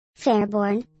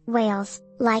Fairborn, Wales.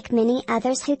 Like many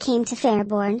others who came to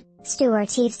Fairborn,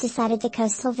 Stuart Eaves decided the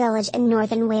coastal village in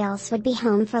northern Wales would be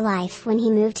home for life when he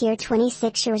moved here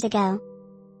 26 years ago.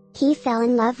 He fell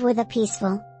in love with the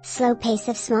peaceful, slow pace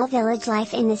of small village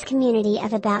life in this community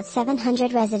of about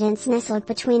 700 residents nestled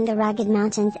between the rugged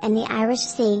mountains and the Irish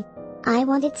Sea. "I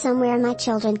wanted somewhere my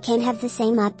children can have the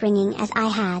same upbringing as I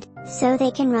had, so they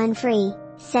can run free,"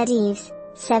 said Eaves,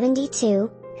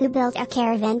 72, who built a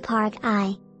caravan park.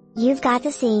 You've got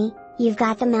the sea, you've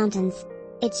got the mountains.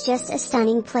 It's just a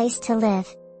stunning place to live.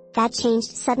 That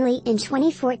changed suddenly in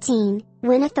 2014,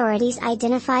 when authorities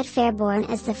identified Fairborn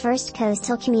as the first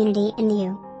coastal community in the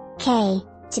UK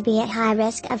to be at high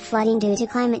risk of flooding due to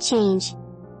climate change.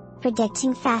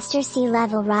 Predicting faster sea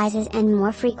level rises and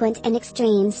more frequent and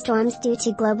extreme storms due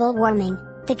to global warming,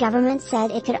 the government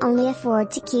said it could only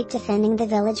afford to keep defending the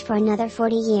village for another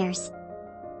 40 years.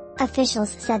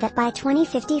 Officials said that by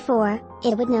 2054,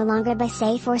 it would no longer be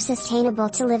safe or sustainable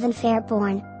to live in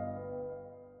Fairborn.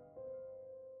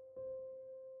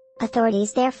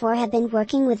 Authorities therefore have been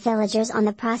working with villagers on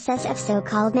the process of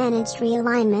so-called managed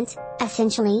realignment,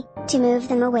 essentially, to move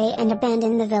them away and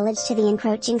abandon the village to the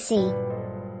encroaching sea.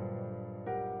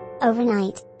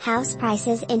 Overnight, house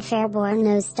prices in Fairborn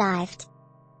nosedived.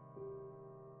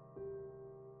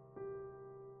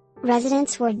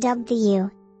 Residents were dubbed the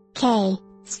UK's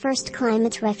first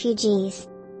climate refugees.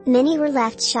 Many were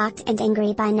left shocked and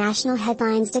angry by national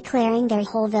headlines declaring their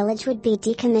whole village would be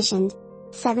decommissioned.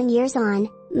 7 years on,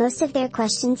 most of their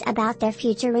questions about their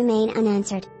future remain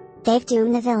unanswered. They've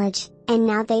doomed the village, and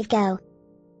now they've go.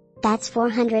 That's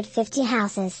 450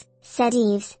 houses, said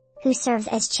Eaves, who serves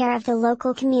as chair of the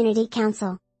local community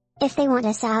council. If they want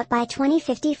us out by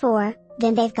 2054,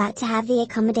 then they've got to have the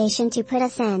accommodation to put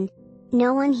us in.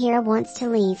 No one here wants to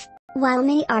leave. While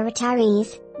many are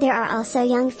retirees, there are also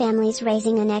young families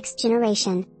raising a next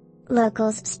generation.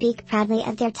 Locals speak proudly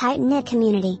of their tight-knit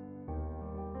community.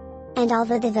 And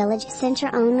although the village center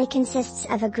only consists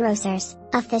of a grocer's,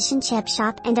 a fish and chip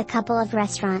shop and a couple of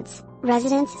restaurants,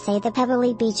 residents say the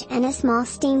pebbly beach and a small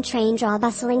steam train draw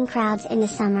bustling crowds in the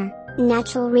summer.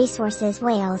 Natural Resources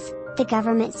Wales, the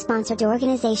government-sponsored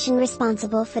organisation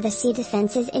responsible for the sea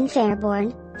defences in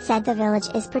Fairborn, said the village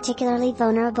is particularly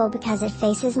vulnerable because it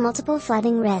faces multiple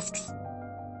flooding risks.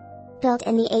 Built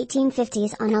in the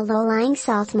 1850s on a low-lying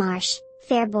salt marsh,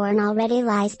 Fairborn already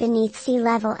lies beneath sea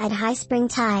level at high spring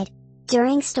tide.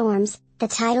 During storms, the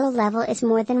tidal level is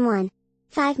more than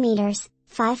 1.5 meters,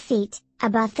 5 feet,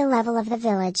 above the level of the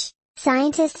village.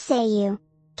 Scientists say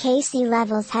UK sea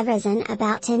levels have risen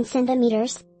about 10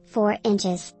 centimeters, 4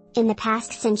 inches, in the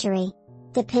past century.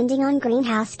 Depending on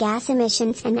greenhouse gas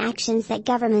emissions and actions that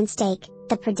governments take,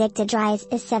 the predicted rise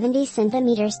is 70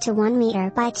 centimeters to 1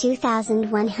 meter by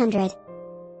 2100.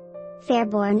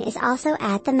 Fairborn is also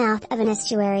at the mouth of an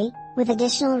estuary, with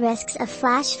additional risks of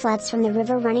flash floods from the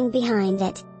river running behind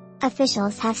it.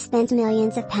 Officials have spent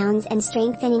millions of pounds in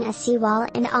strengthening a seawall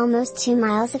and almost 2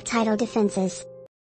 miles of tidal defences.